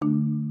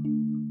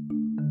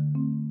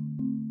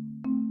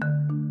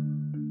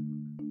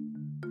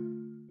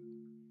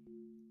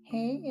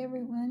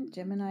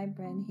Gemini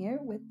Bren here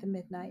with the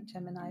Midnight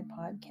Gemini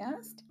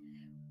podcast,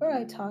 where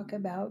I talk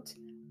about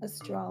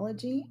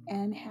astrology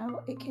and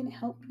how it can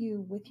help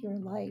you with your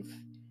life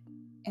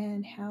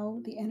and how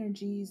the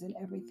energies and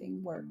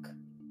everything work.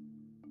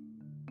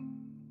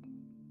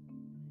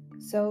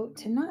 So,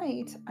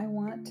 tonight I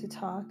want to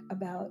talk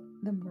about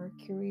the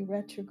Mercury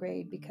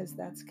retrograde because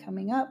that's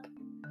coming up.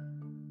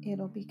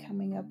 It'll be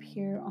coming up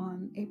here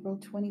on April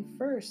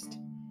 21st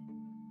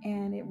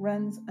and it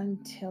runs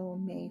until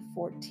May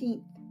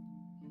 14th.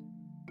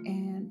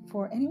 And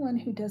for anyone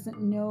who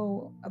doesn't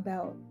know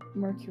about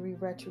Mercury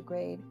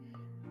retrograde,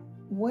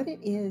 what it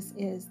is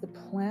the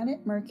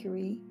planet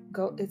Mercury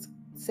it's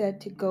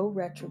said to go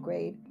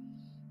retrograde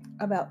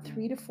about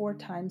 3 to 4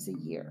 times a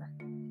year.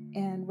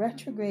 And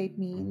retrograde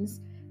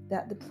means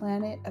that the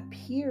planet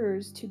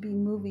appears to be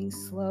moving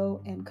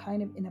slow and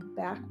kind of in a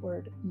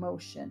backward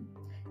motion.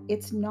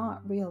 It's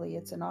not really,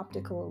 it's an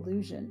optical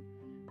illusion.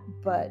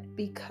 But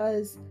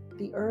because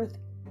the Earth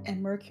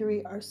and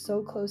Mercury are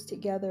so close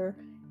together,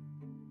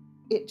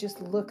 it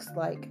just looks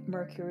like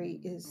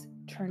Mercury is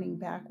turning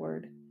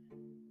backward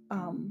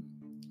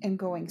and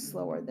going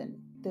slower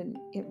than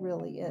it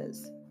really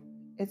is.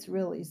 It's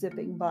really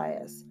zipping by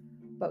us,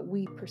 but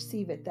we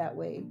perceive it that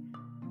way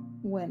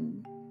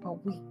when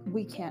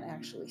we can't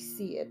actually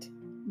see it.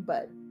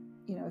 But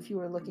if you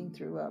were looking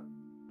through a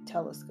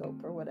telescope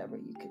or whatever,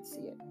 you could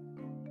see it.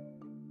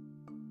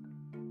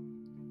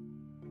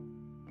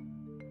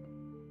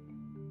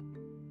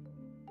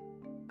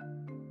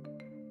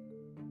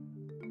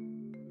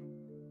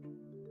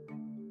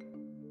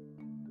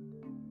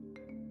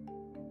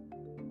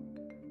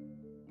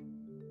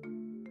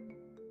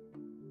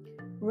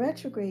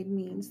 Retrograde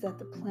means that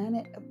the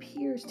planet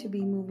appears to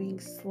be moving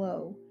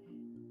slow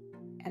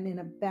and in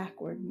a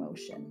backward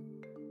motion.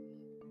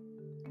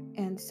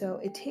 And so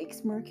it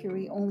takes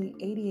Mercury only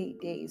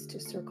 88 days to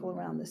circle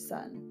around the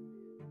sun,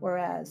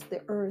 whereas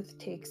the Earth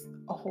takes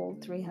a whole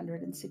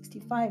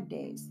 365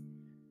 days.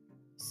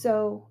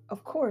 So,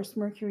 of course,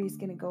 Mercury is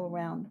going to go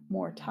around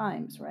more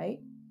times, right?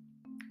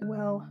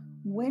 Well,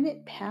 when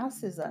it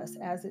passes us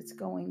as it's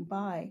going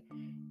by,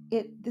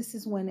 this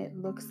is when it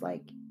looks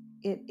like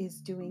it is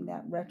doing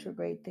that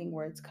retrograde thing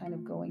where it's kind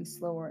of going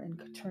slower and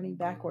turning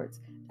backwards.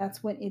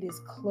 That's when it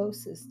is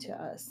closest to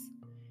us.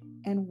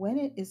 And when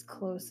it is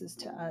closest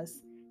to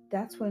us,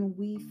 that's when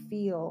we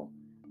feel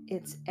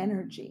its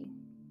energy.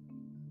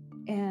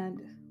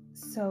 And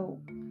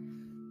so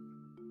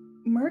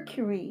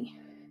Mercury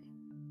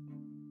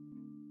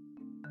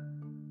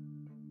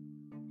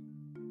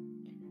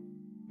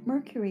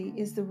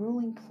is the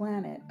ruling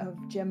planet of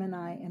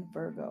Gemini and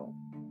Virgo.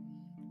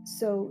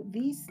 So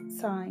these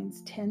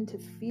signs tend to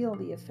feel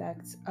the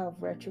effects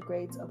of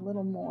retrogrades a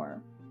little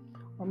more,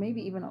 or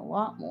maybe even a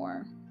lot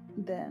more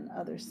than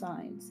other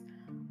signs.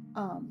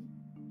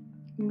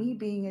 Me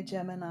being a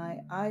Gemini,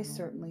 I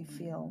certainly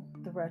feel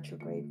the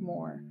retrograde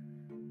more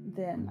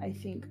than I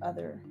think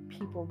other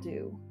people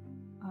do.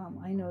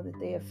 I know that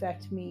they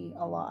affect me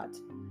a lot,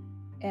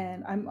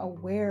 and I'm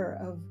aware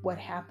of what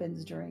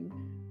happens during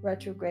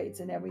retrogrades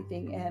and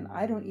everything, and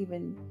I don't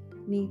even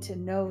need to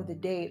know the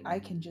date. I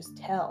can just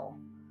tell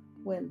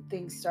when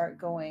things start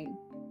going,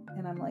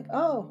 and I'm like,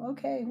 oh,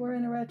 okay, we're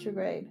in a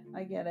retrograde.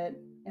 I get it.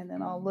 And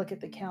then I'll look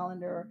at the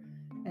calendar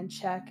and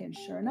check, and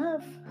sure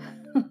enough.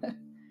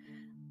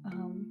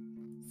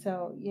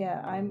 So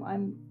yeah,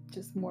 I'm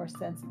just more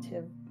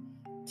sensitive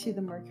to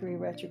the Mercury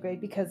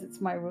retrograde because it's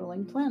my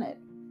ruling planet.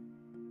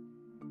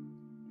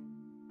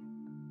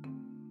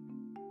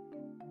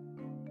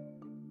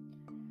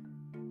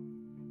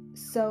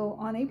 So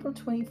on April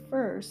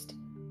 21st,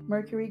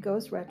 Mercury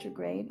goes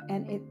retrograde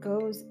and it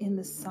goes in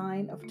the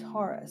sign of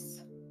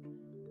Taurus.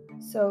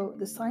 So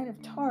the sign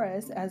of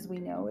Taurus, as we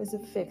know, is a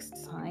fixed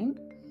sign,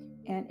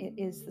 and it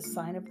is the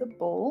sign of the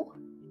bull.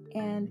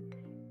 And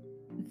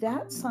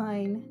that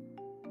sign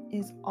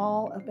is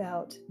all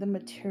about the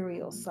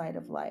material side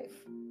of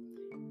life.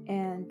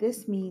 And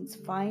this means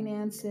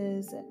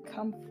finances and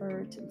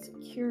comfort and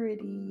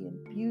security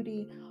and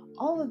beauty.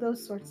 All of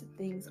those sorts of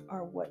things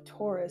are what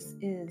Taurus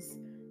is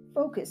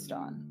focused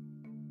on.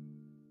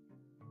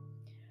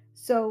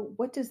 So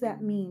what does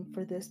that mean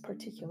for this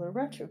particular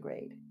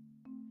retrograde?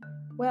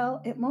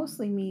 Well, it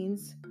mostly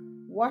means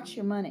watch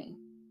your money.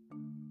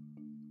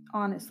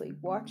 Honestly,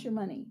 watch your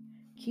money.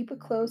 Keep a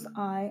close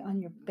eye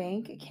on your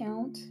bank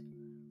account,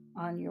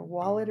 on your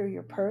wallet or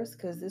your purse,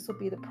 because this will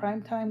be the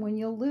prime time when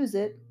you'll lose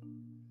it.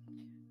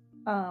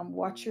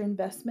 Watch your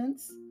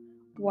investments.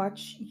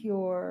 Watch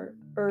your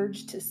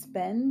urge to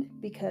spend,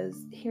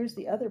 because here's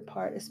the other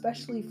part,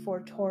 especially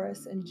for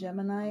Taurus and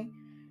Gemini,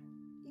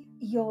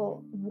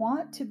 you'll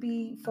want to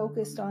be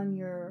focused on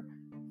your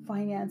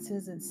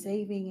finances and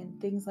saving and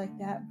things like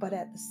that, but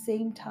at the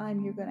same time,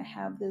 you're going to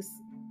have this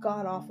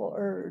god-awful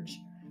urge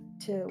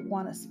to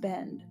want to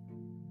spend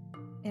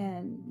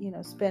and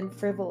spend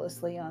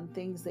frivolously on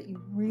things that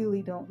you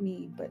really don't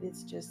need. But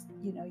it's just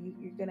you're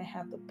going to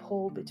have the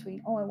pull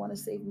between, oh, I want to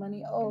save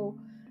money, oh,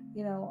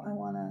 I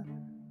want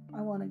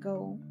to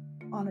go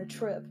on a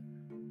trip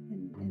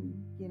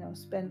and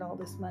spend all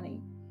this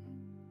money.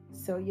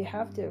 So you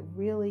have to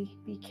really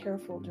be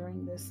careful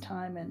during this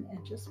time and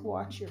just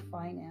watch your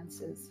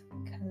finances,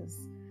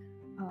 because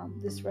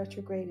this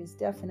retrograde is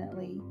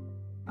definitely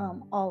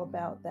all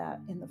about that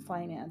in the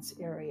finance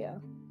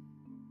area.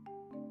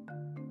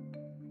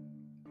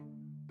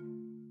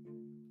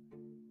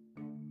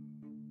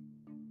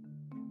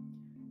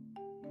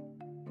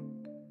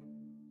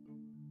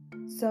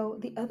 So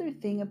the other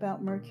thing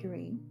about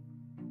Mercury,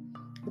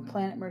 the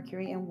planet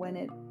Mercury, and when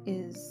it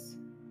is,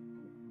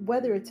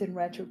 whether it's in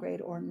retrograde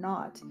or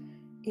not,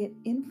 it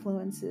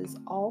influences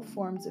all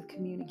forms of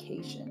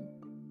communication.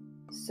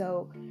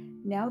 So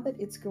now that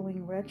it's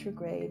going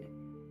retrograde,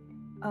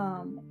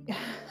 um,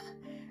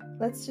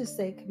 let's just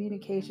say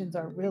communications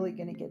are really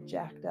going to get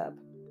jacked up.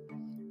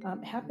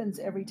 Happens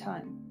every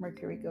time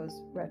Mercury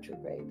goes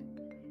retrograde.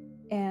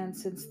 And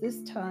since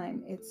this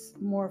time it's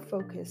more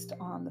focused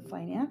on the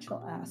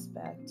financial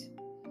aspect,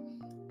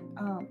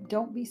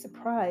 don't be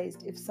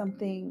surprised if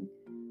something,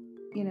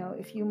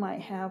 if you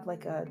might have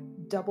like a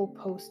double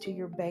post to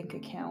your bank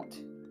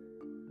account,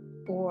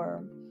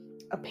 or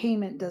a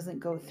payment doesn't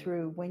go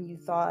through when you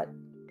thought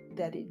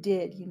that it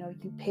did. You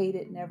paid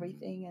it and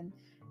everything, and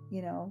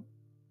you know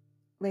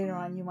later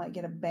on you might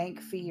get a bank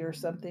fee or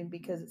something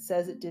because it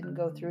says it didn't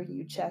go through, and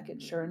you check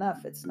and sure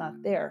enough it's not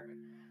there.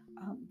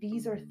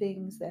 These are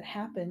things that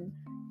happen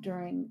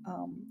during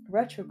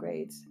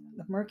retrogrades,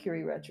 the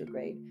Mercury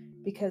retrograde,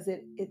 because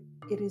it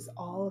is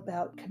all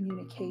about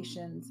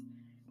communications,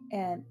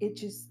 and it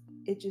just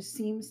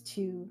seems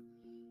to,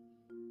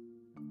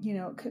 you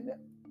know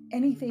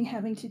anything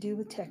having to do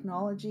with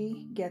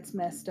technology gets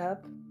messed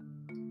up.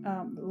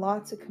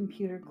 Lots of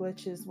computer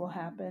glitches will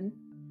happen.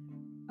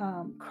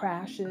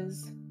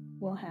 Crashes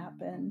will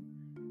happen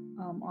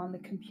on the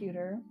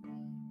computer.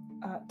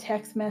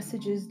 Text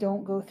messages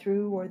don't go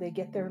through, or they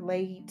get there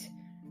late,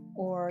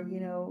 or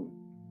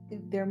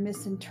they're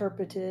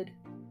misinterpreted.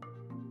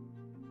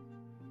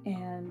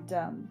 And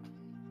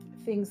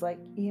things like,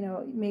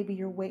 maybe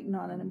you're waiting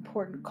on an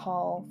important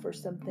call for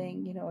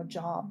something, a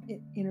job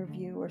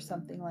interview or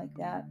something like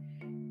that,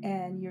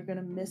 and you're going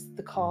to miss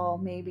the call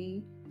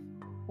maybe,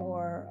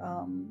 or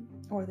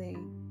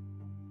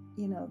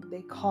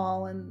they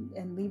call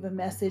and leave a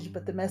message,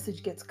 but the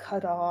message gets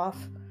cut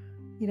off.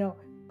 you know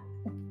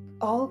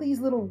all these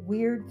little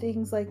weird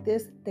things like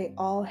this, they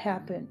all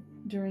happen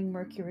during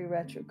Mercury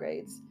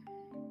retrogrades,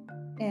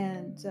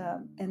 and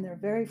they're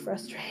very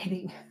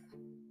frustrating.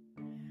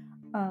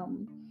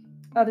 um,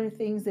 Other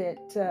things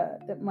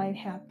that might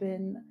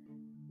happen,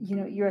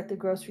 you're at the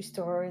grocery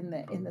store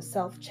in the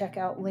self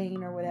checkout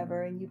lane or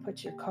whatever, and you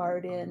put your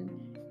card in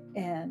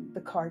and the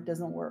card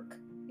doesn't work,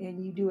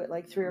 and you do it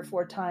like 3 or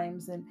 4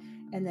 times, and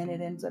then it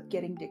ends up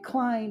getting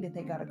declined, and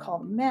they got to call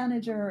the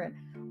manager and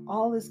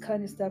all this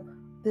kind of stuff.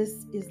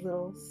 This is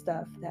little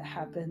stuff that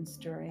happens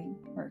during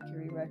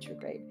Mercury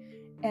retrograde,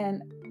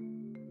 and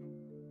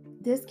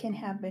this can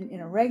happen in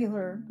a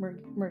regular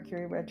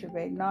Mercury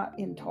retrograde, not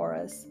in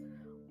Taurus,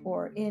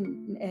 or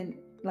in, and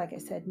like I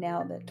said,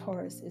 now that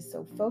Taurus is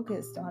so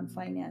focused on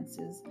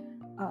finances,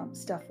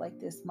 stuff like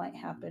this might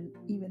happen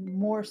even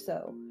more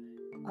so,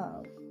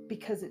 uh,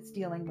 because it's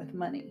dealing with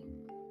money.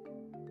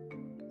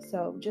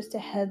 So just a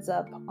heads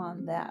up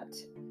on that.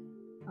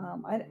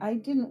 I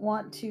didn't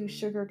want to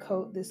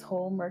sugarcoat this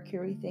whole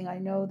Mercury thing. I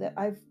know that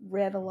I've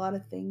read a lot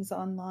of things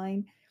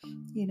online,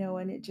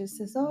 and it just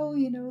says, oh,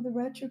 the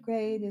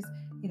retrograde is,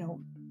 you know,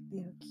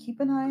 keep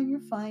an eye on your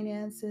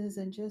finances,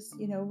 and just,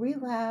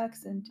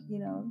 relax, and,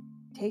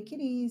 take it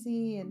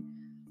easy. And,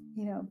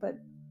 but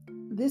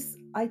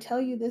I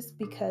tell you this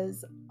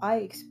because I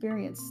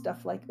experienced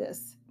stuff like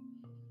this.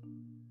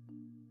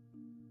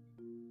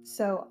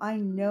 So I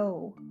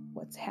know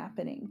what's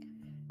happening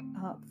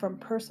from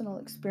personal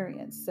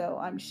experience. So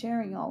I'm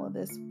sharing all of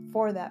this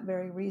for that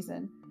very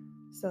reason.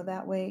 So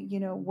that way,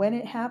 when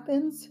it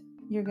happens,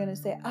 you're going to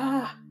say,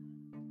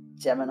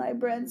 Gemini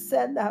Brent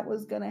said that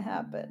was going to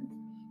happen.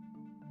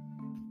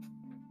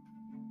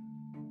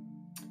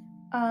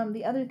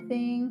 The other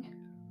thing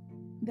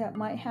that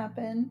might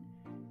happen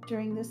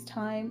during this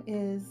time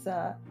is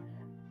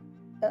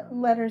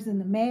letters in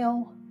the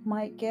mail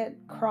might get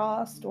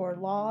crossed or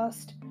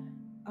lost.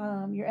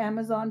 Your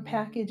Amazon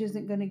package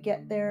isn't going to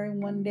get there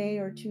in 1 day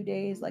or 2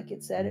 days like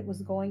it said it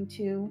was going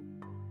to.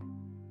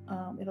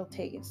 It'll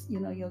take,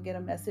 you'll get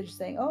a message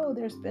saying, oh,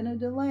 there's been a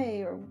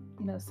delay, or,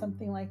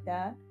 something like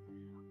that.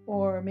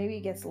 Or maybe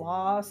it gets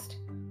lost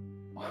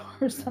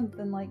or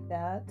something like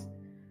that.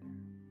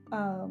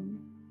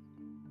 Um,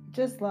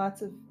 just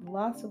lots of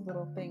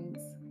little things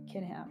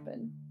can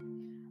happen.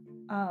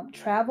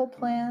 Travel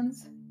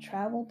plans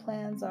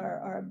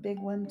are a big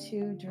one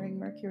too during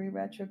Mercury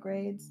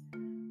retrogrades.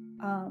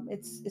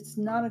 It's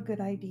not a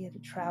good idea to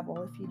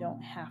travel if you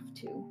don't have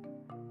to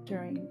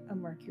during a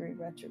Mercury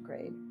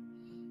retrograde,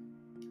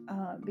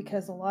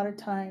 because a lot of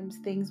times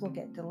things will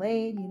get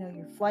delayed.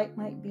 Your flight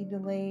might be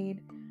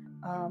delayed.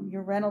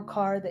 Your rental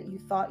car that you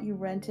thought you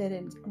rented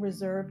and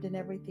reserved and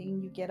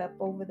everything, you get up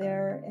over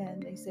there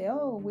and they say,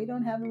 oh, we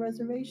don't have a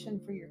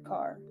reservation for your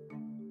car.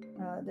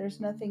 There's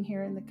nothing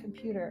here in the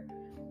computer.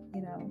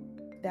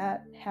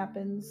 That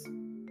happens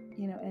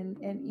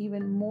and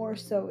even more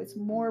so, it's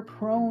more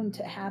prone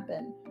to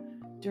happen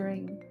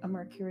during a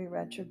Mercury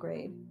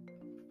retrograde.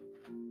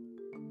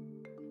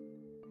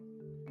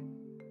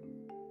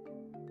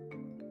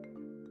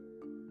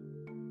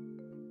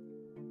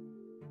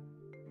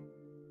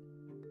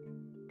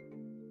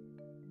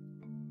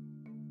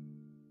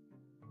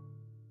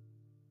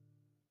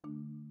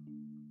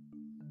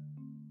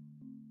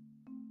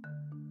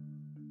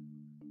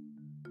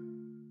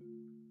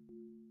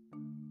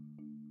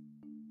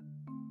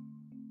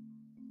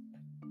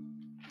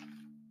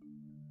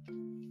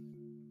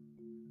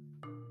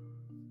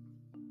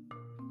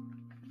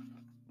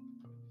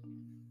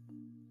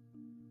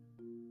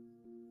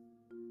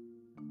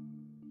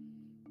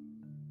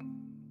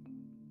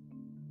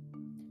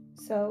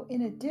 So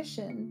in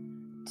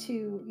addition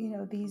to,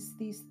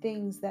 these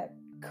things that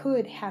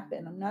could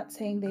happen, I'm not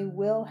saying they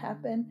will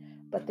happen,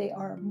 but they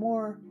are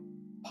more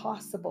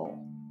possible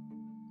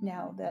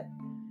now that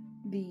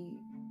the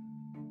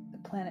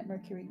planet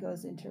Mercury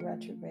goes into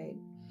retrograde.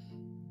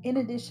 In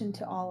addition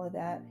to all of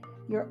that,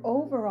 your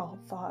overall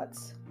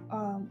thoughts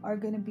are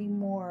going to be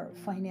more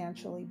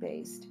financially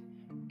based,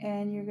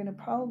 and you're going to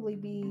probably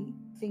be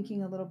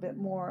thinking a little bit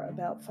more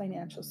about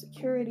financial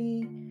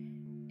security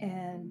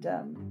and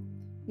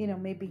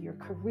maybe your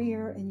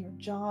career and your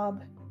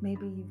job.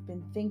 Maybe you've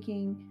been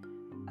thinking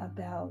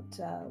about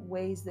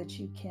ways that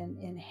you can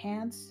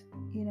enhance,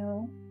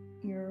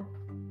 your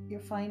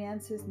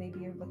finances.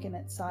 Maybe you're looking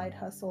at side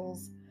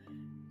hustles.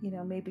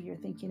 Maybe you're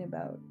thinking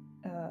about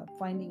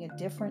finding a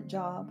different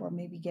job, or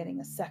maybe getting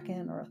a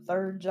second or a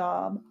third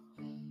job.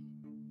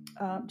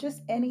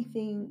 Just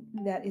anything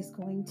that is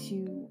going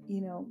to,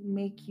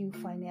 make you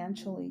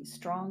financially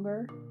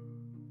stronger.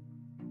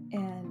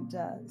 And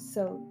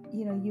so,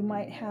 you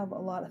might have a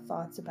lot of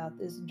thoughts about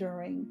this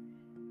during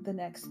the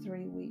next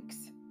 3 weeks.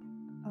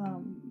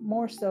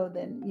 More so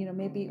than,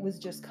 maybe it was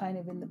just kind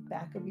of in the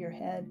back of your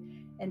head,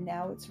 and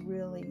now it's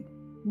really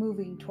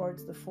moving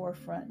towards the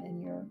forefront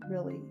and you're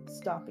really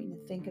stopping to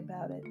think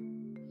about it.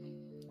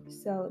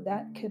 So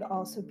that could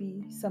also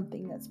be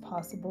something that's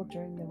possible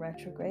during the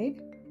retrograde.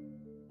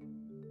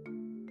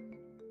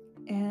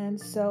 And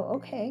so,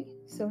 okay,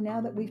 so now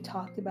that we've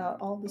talked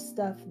about all the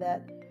stuff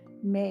that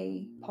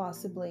may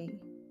possibly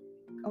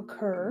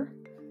occur,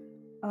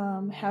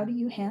 how do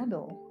you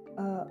handle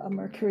a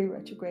Mercury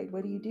retrograde?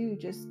 What do you do?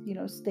 Just,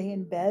 stay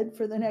in bed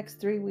for the next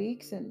 3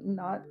 weeks and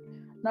not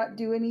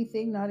do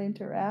anything, not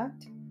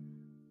interact?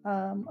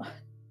 Um,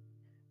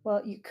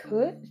 well, you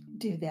could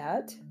do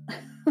that.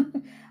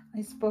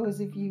 I suppose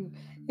if you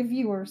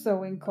were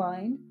so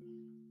inclined,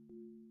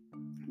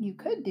 you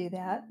could do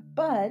that.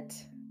 But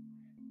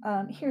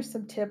here's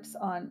some tips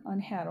on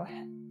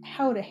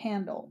how to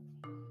handle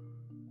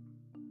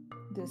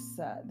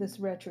this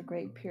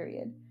retrograde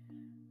period.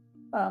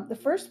 The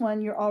first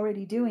one, you're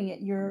already doing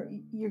it.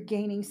 You're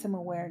gaining some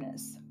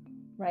awareness,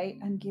 right?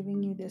 I'm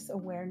giving you this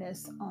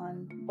awareness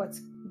on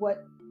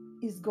what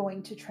is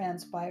going to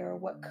transpire,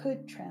 what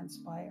could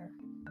transpire.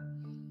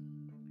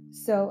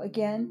 So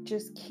again,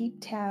 just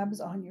keep tabs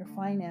on your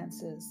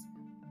finances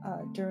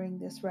during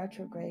this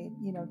retrograde.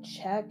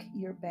 Check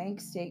your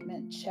bank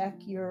statement, check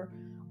your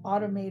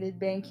automated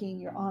banking,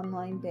 your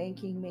online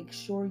banking. Make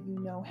sure you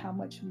know how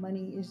much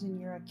money is in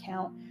your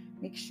account.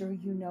 Make sure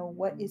you know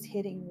what is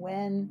hitting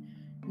when.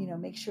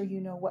 Make sure you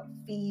know what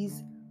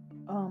fees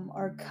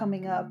are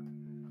coming up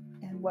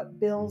and what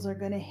bills are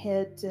going to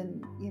hit,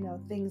 and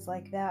things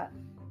like that,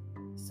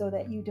 so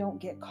that you don't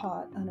get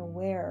caught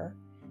unaware.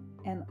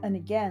 And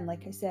again,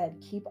 like I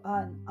said, keep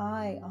an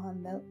eye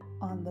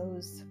on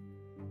those.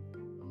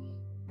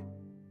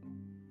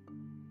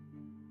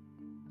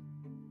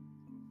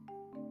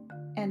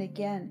 And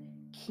again,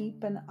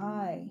 keep an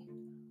eye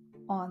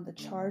on the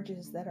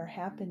charges that are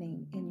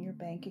happening in your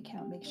bank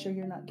account. Make sure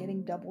you're not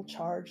getting double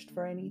charged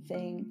for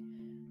anything,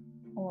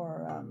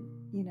 or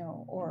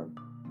or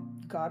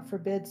God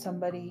forbid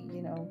somebody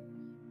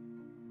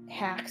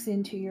hacks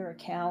into your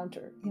account,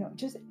 or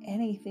just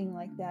anything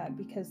like that,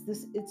 because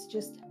it's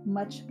just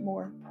much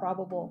more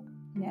probable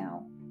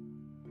now.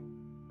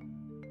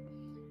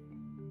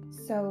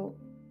 So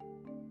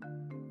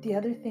the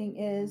other thing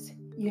is,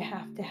 you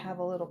have to have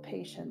a little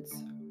patience.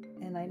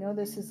 And I know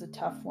this is a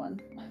tough one.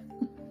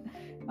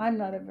 I'm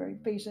not a very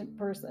patient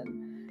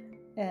person.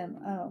 And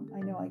I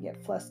know I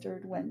get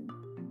flustered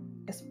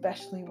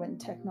especially when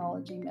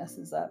technology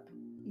messes up.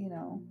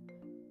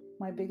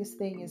 My biggest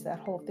thing is that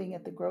whole thing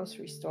at the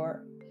grocery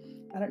store.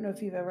 I don't know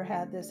if you've ever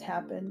had this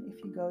happen.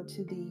 If you go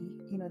to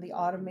the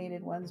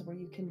automated ones where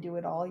you can do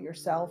it all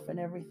yourself and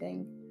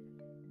everything,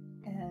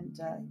 and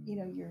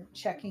you're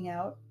checking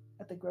out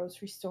at the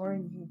grocery store,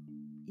 and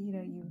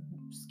you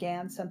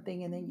scan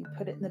something and then you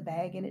put it in the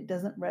bag, and it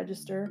doesn't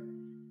register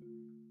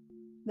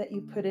that you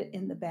put it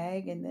in the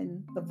bag, and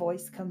then the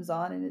voice comes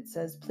on and it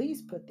says,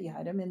 please put the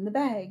item in the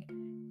bag,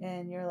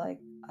 and you're like,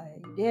 I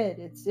did,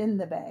 it's in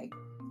the bag.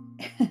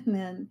 And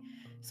then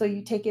so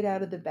you take it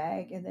out of the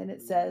bag, and then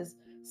it says,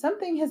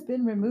 something has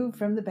been removed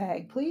from the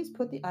bag, please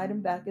put the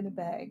item back in the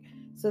bag.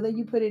 So then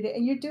you put it in,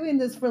 and you're doing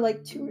this for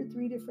like 2 or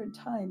 3 different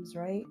times,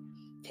 right?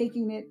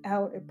 taking it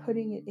out and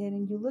putting it in,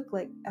 and you look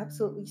like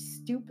absolutely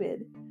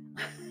stupid.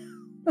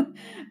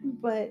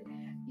 But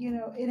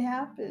it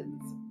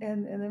happens,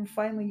 and then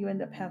finally you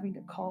end up having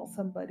to call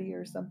somebody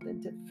or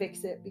something to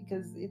fix it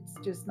because it's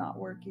just not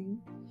working.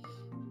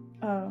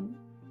 um,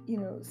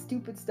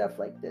 Stupid stuff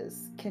like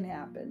this can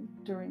happen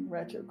during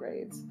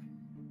retrogrades,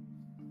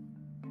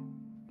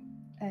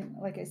 and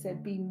like I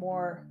said, be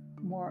more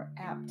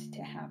apt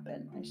to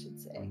happen, I should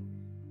say.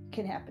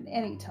 Can happen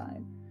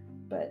anytime,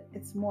 but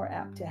it's more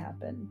apt to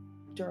happen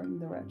during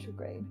the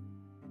retrograde.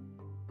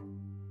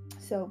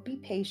 So be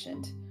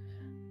patient.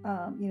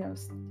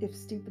 If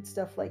stupid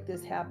stuff like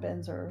this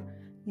happens, or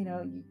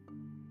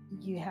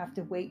you have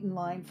to wait in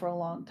line for a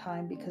long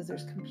time because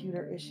there's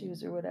computer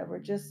issues or whatever,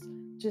 just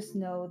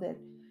know that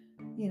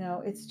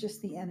it's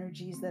just the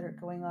energies that are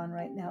going on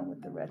right now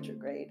with the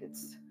retrograde.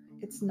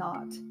 It's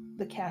not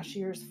the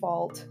cashier's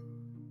fault,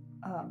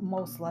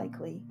 most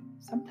likely.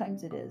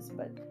 Sometimes it is,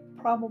 but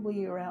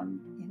probably around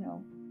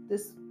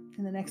this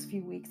in the next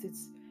few weeks,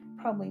 it's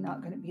probably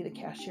not going to be the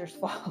cashier's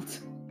fault.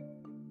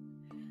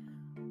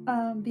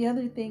 The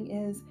other thing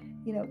is,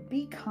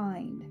 be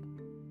kind.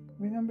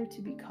 Remember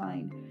to be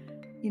kind.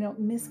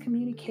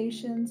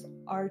 Miscommunications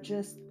are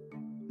just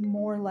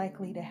more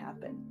likely to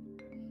happen.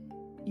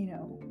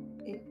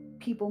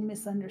 People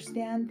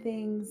misunderstand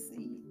things.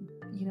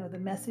 The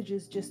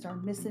messages just are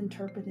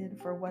misinterpreted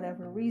for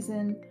whatever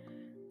reason.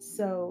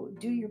 So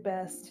do your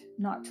best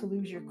not to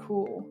lose your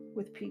cool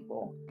with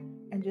people,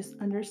 and just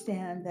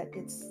understand that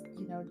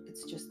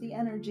it's just the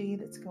energy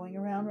that's going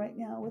around right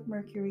now with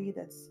Mercury,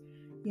 that's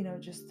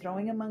just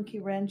throwing a monkey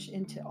wrench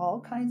into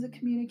all kinds of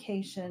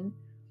communication.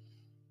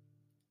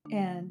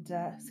 And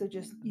so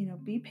just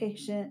be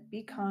patient,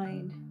 be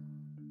kind,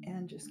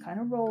 and just kind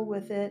of roll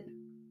with it,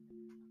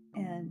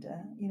 and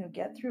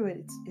get through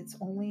it. It's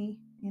only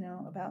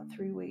about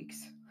 3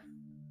 weeks.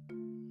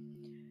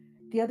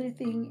 The other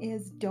thing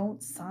is,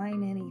 don't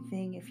sign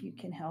anything if you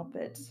can help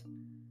it.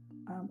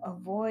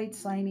 Avoid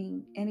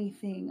signing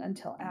anything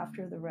until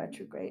after the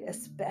retrograde,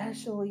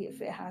 especially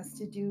if it has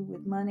to do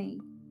with money.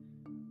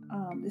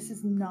 This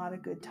is not a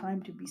good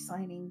time to be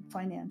signing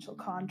financial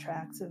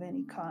contracts of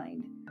any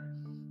kind,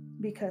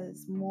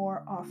 because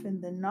more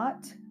often than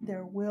not,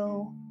 there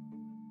will,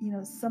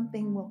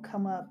 something will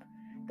come up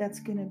that's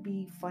going to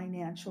be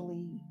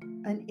financially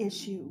an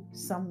issue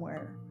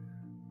somewhere,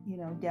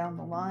 down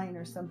the line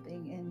or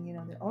something.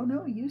 And, oh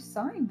no, you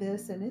signed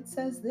this and it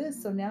says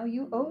this, so now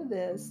you owe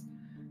this,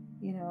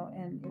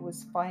 and it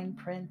was fine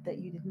print that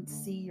you didn't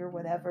see or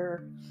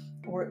whatever,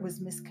 or it was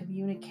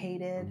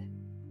miscommunicated.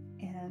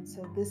 And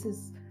so this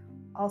is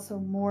also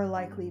more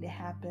likely to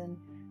happen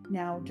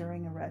now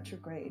during a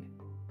retrograde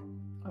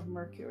of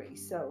Mercury.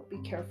 So be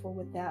careful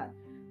with that.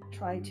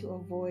 Try to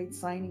avoid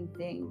signing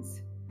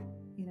things,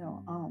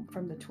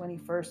 from the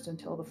 21st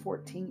until the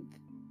 14th,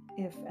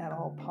 if at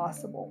all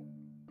possible.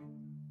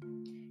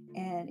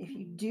 And if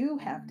you do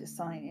have to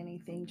sign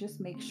anything, just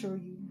make sure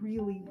you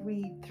really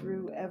read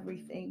through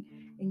everything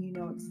and you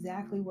know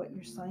exactly what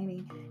you're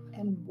signing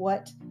and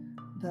what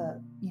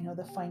the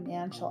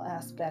financial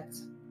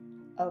aspects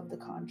of the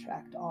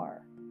contract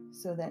are,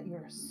 so that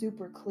you're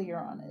super clear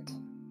on it.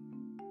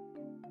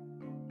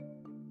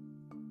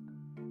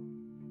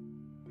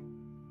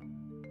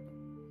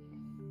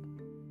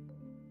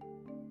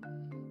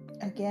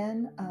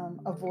 Again,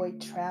 avoid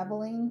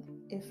traveling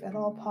if at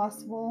all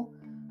possible.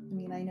 I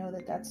mean, I know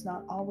that that's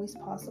not always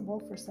possible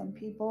for some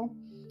people,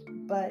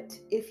 but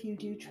if you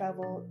do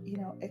travel,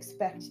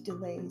 expect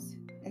delays,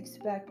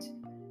 expect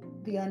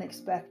the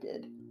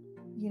unexpected.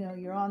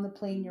 You're on the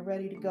plane, you're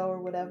ready to go or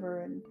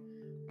whatever, and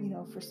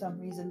for some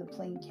reason the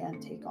plane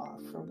can't take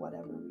off for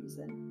whatever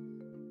reason.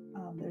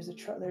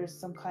 There's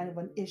some kind of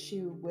an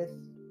issue with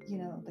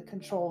the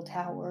control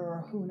tower,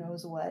 or who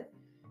knows what.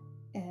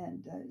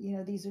 And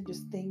these are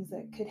just things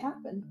that could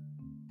happen.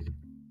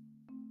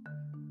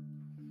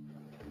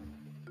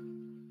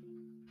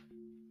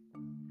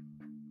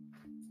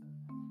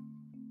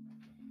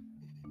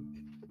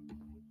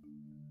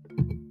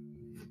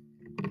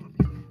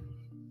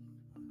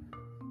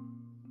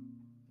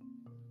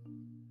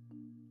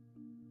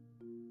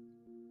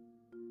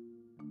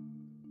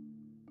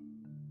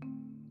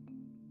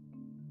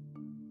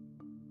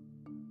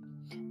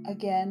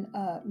 Again,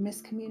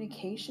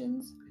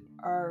 miscommunications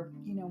are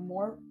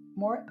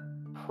more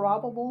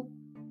probable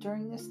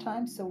during this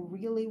time, so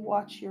really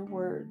watch your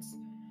words.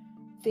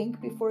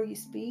 Think before you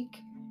speak,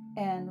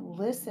 and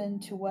listen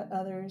to what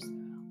others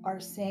are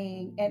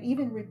saying, and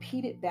even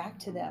repeat it back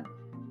to them.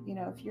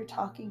 If you're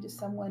talking to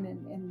someone,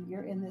 and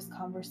you're in this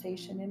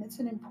conversation and it's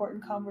an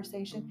important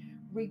conversation,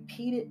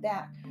 repeat it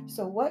back.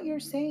 So what you're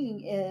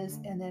saying is,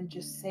 and then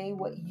just say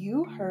what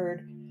you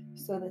heard,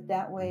 so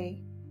that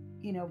way,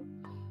 you know,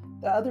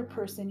 the other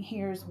person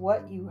hears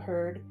what you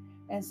heard,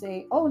 and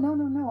say, oh, no,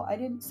 no, no, I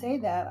didn't say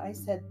that, I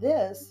said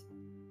this.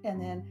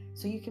 And then,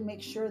 so you can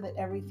make sure that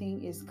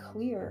everything is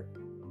clear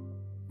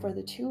for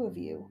the two of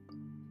you.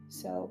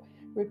 So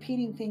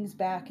repeating things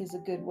back is a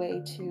good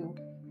way to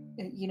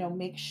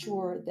make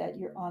sure that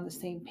you're on the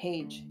same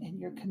page and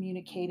you're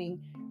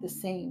communicating the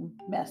same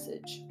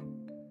message.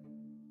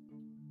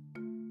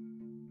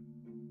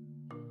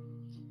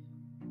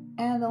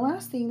 And the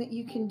last thing that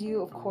you can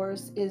do, of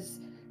course, is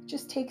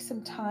just take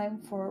some time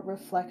for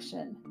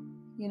reflection.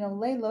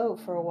 Lay low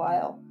for a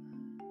while.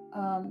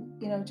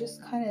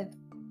 Just kind of,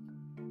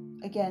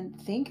 again,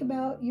 think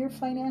about your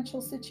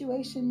financial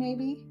situation.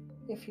 Maybe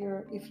if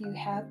you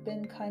have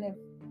been kind of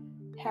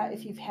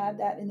if you've had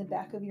that in the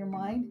back of your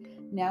mind,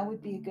 now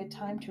would be a good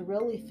time to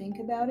really think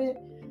about it.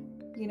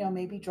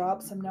 Maybe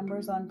drop some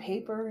numbers on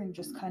paper and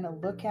just kind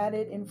of look at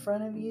it in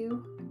front of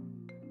you.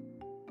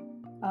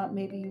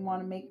 Maybe you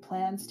want to make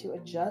plans to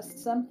adjust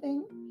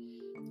something.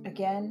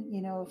 Again,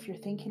 if you're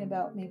thinking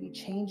about maybe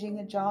changing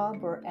a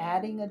job or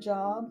adding a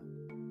job,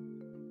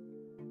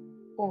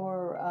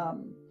 or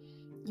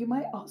you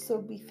might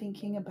also be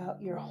thinking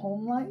about your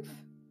home life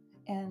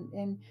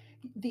and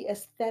the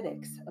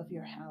aesthetics of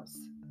your house.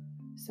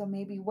 So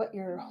maybe what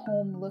your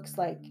home looks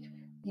like,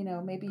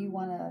 maybe you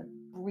want to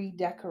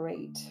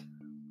redecorate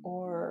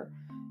or,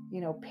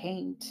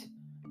 paint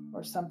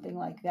or something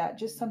like that.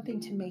 Just something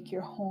to make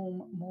your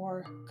home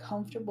more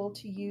comfortable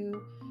to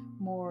you,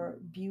 more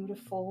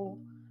beautiful,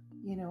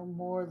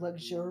 more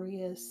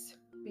luxurious,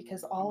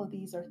 because all of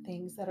these are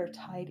things that are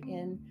tied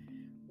in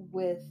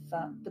with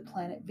the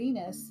planet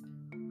Venus,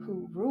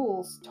 who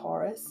rules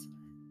Taurus.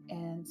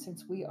 And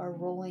since we are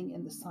rolling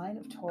in the sign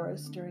of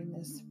Taurus during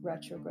this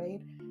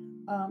retrograde,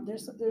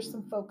 there's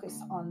some focus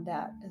on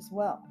that as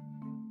well.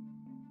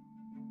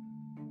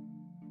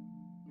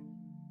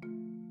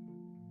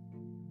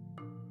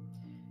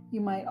 You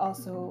might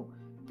also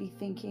be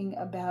thinking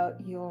about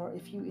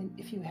if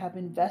you have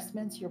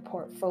investments, your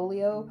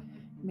portfolio.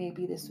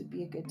 Maybe this would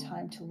be a good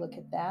time to look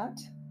at that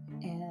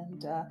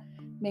and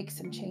make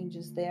some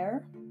changes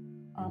there.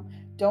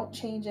 Don't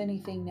change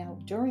anything now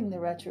during the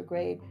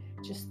retrograde.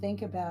 Just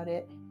think about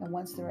it, and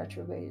once the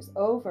retrograde is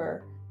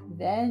over,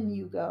 then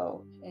you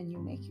go and you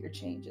make your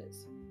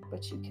changes.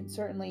 But you can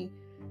certainly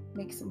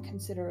make some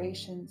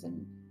considerations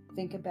and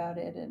think about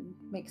it and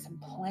make some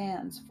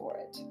plans for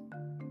it.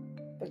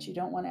 But you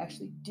don't want to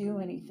actually do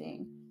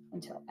anything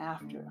until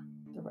after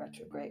the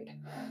retrograde.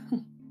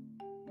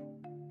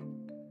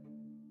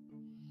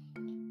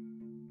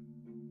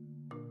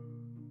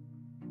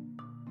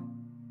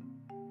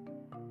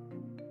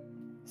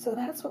 So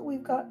that's what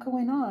we've got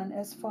going on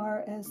as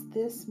far as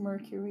this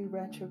Mercury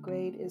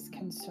retrograde is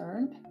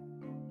concerned.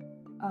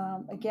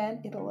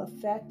 Again, it'll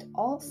affect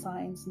all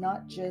signs,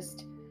 not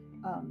just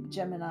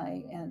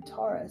Gemini and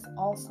Taurus.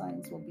 All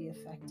signs will be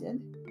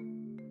affected.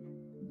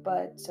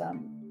 But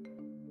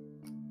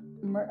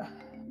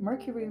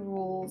Mercury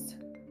rules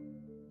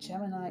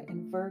Gemini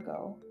and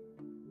Virgo,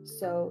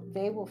 so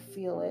they will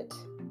feel it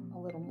a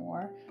little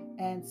more.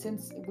 And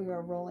since we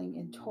are rolling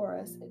in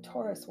Taurus,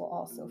 Taurus will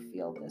also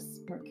feel this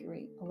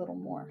Mercury a little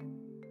more.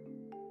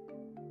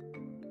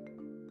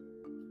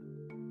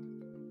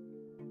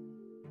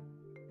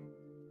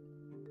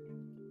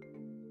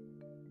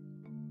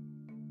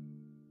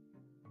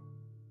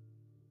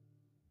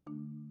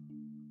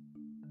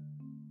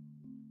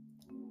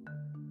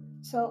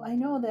 So I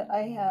know that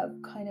I have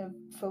kind of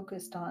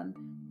focused on,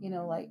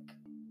 like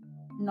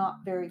not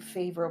very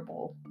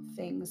favorable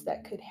things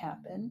that could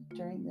happen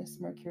during this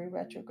Mercury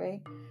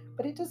retrograde,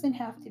 but it doesn't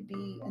have to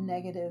be a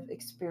negative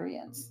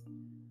experience.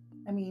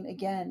 I mean,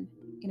 again,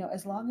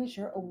 as long as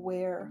you're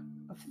aware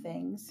of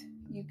things,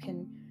 you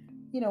can,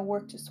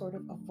 work to sort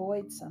of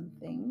avoid some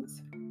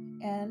things.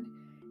 And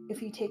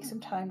if you take some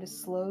time to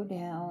slow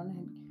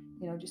down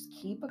and, just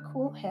keep a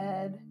cool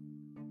head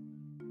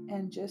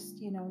and just,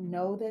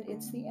 know that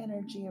it's the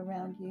energy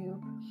around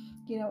you,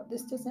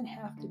 this doesn't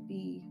have to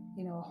be,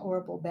 a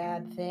horrible,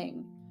 bad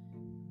thing.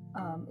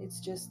 It's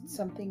just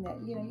something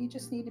that, you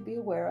just need to be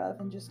aware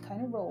of and just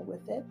kind of roll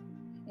with it.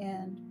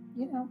 And,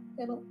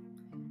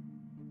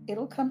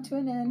 it'll come to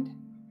an end,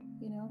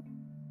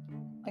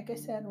 like I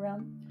said,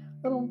 around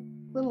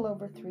little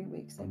over 3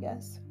 weeks, I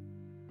guess.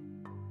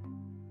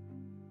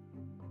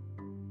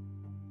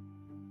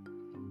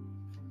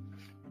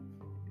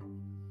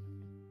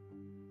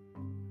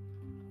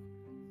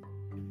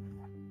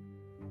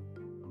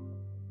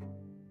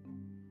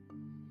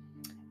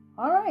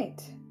 All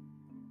right.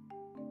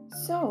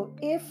 So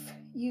if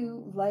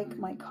you like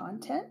my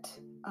content,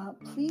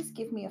 please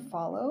give me a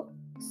follow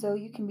so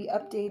you can be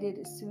updated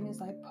as soon as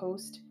I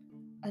post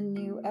a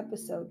new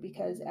episode,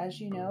 because as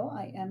you know,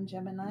 I am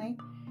Gemini,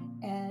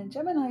 and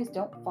Geminis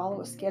don't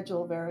follow a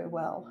schedule very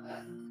well.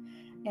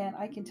 And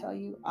I can tell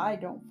you, I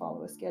don't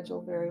follow a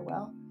schedule very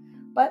well.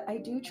 But I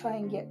do try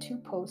and get 2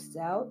 posts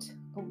out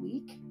a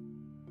week.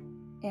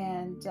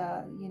 And,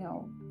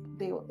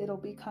 it'll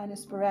be kind of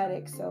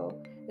sporadic.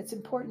 So it's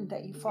important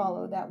that you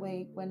follow. That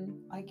way, when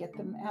I get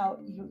them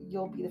out,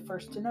 you'll be the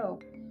first to know,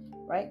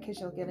 right? Because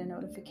you'll get a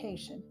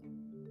notification.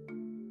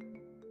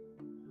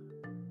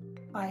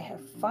 I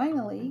have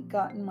finally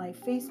gotten my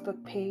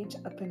Facebook page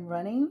up and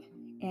running.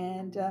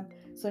 And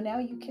so now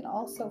you can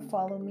also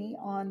follow me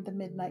on the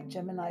Midnight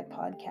Gemini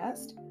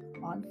podcast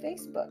on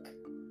Facebook.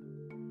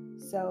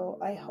 So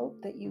I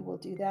hope that you will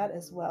do that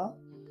as well.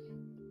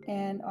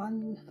 And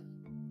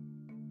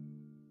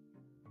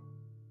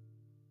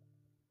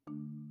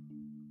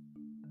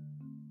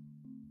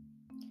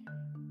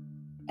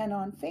And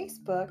on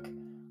Facebook,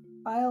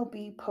 I'll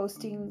be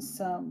posting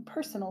some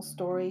personal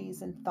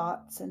stories and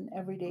thoughts and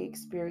everyday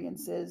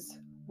experiences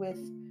with,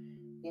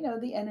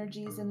 the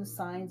energies and the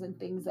signs and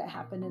things that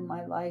happen in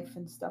my life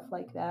and stuff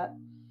like that,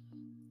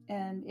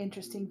 and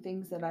interesting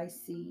things that I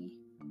see.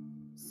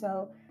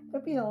 So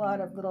there'll be a lot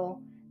of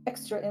little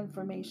extra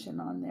information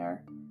on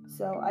there.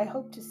 So I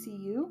hope to see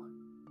you.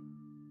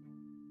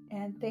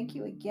 And thank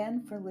you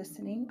again for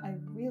listening. I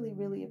really,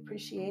 really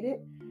appreciate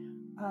it.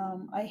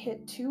 I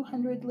hit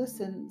 200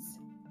 listens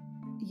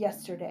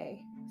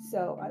yesterday,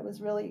 so I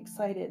was really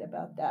excited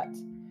about that.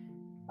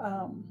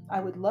 I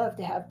would love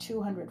to have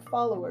 200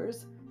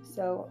 followers,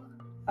 so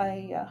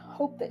I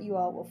hope that you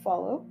all will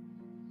follow.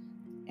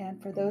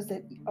 And for those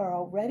that are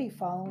already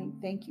following,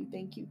 thank you,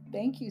 thank you,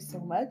 thank you so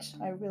much.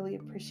 I really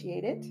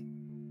appreciate it.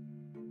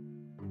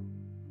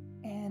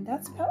 And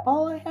that's about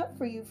all I have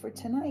for you for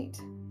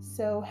tonight.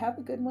 So have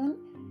a good one.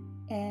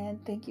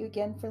 And thank you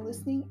again for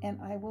listening. And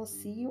I will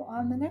see you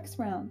on the next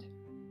round.